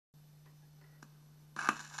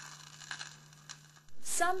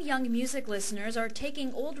Some young music listeners are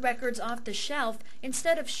taking old records off the shelf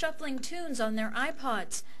instead of shuffling tunes on their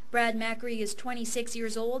iPods. Brad Macri is 26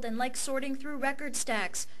 years old and likes sorting through record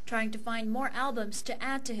stacks, trying to find more albums to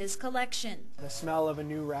add to his collection. The smell of a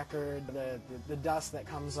new record, the dust that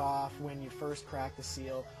comes off when you first crack the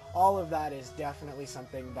seal, all of that is definitely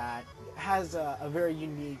something that has a very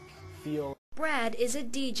unique feel. Brad is a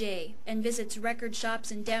DJ and visits record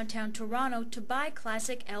shops in downtown Toronto to buy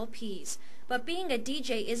classic LPs. But being a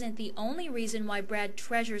DJ isn't the only reason why Brad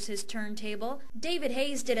treasures his turntable. David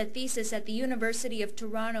Hayes did a thesis at the University of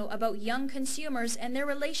Toronto about young consumers and their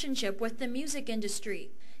relationship with the music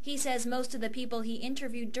industry. He says most of the people he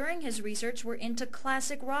interviewed during his research were into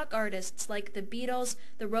classic rock artists like the Beatles,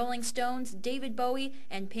 the Rolling Stones, David Bowie,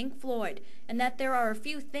 and Pink Floyd, and that there are a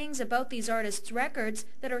few things about these artists' records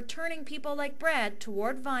that are turning people like Brad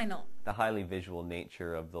toward vinyl. The highly visual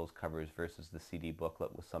nature of those covers versus the CD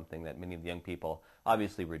booklet was something that many of the young people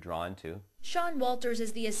obviously were drawn to. Sean Walters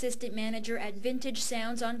is the assistant manager at Vintage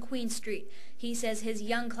Sounds on Queen Street. He says his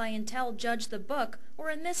young clientele judge the book, or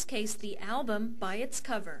in this case the album, by its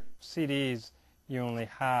cover. CDs, you only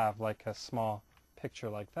have like a small picture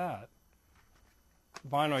like that.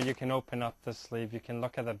 Vinyl, you can open up the sleeve, you can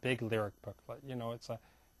look at a big lyric booklet. You know,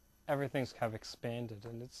 everything's kind of expanded,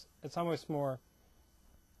 and it's almost more.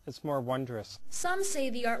 It's more wondrous. Some say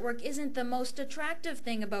the artwork isn't the most attractive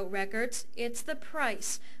thing about records, it's the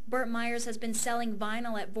price. Burt Myers has been selling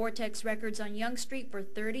vinyl at Vortex Records on Yonge Street for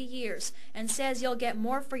 30 years and says you'll get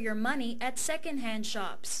more for your money at secondhand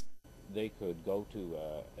shops. They could go to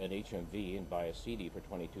an HMV and buy a CD for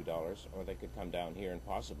 $22, or they could come down here and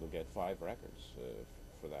possibly get 5 records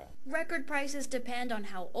for that. Record prices depend on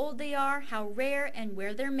how old they are, how rare, and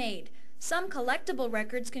where they're made. Some collectible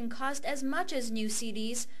records can cost as much as new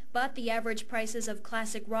CDs, but the average prices of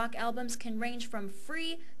classic rock albums can range from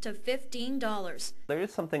free to $15. There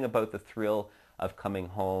is something about the thrill of coming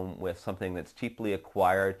home with something that's cheaply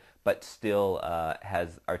acquired but still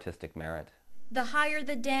has artistic merit. The higher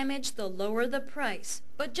the damage, the lower the price.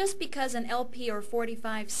 But just because an LP or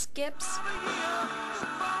 45 skips,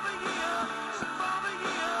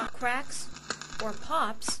 cracks, or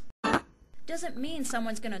pops, doesn't mean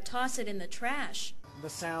someone's going to toss it in the trash. The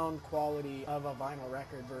sound quality of a vinyl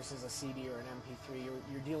record versus a CD or an MP3,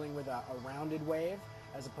 you're dealing with a rounded wave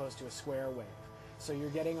as opposed to a square wave. So you're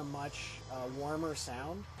getting a much warmer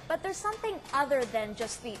sound. But there's something other than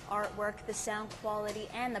just the artwork, the sound quality,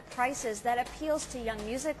 and the prices that appeals to young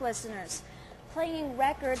music listeners. Playing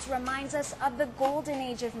records reminds us of the golden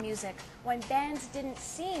age of music, when bands didn't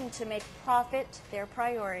seem to make profit their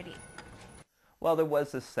priority. Well, there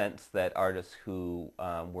was a sense that artists who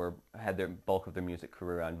had their bulk of their music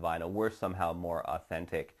career on vinyl were somehow more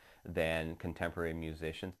authentic than contemporary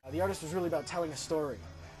musicians. The artist was really about telling a story,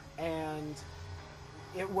 and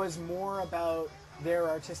it was more about their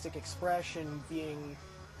artistic expression being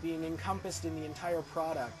encompassed in the entire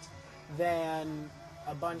product than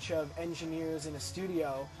a bunch of engineers in a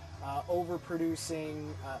studio overproducing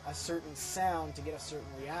a certain sound to get a certain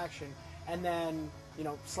reaction, and then, you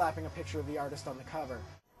know, slapping a picture of the artist on the cover.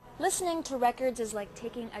 Listening to records is like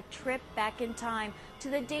taking a trip back in time to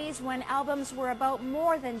the days when albums were about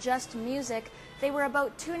more than just music. They were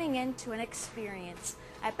about tuning in to an experience.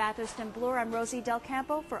 At Bathurst and Bloor, I'm Rosie Del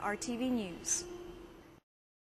Campo for RTV News.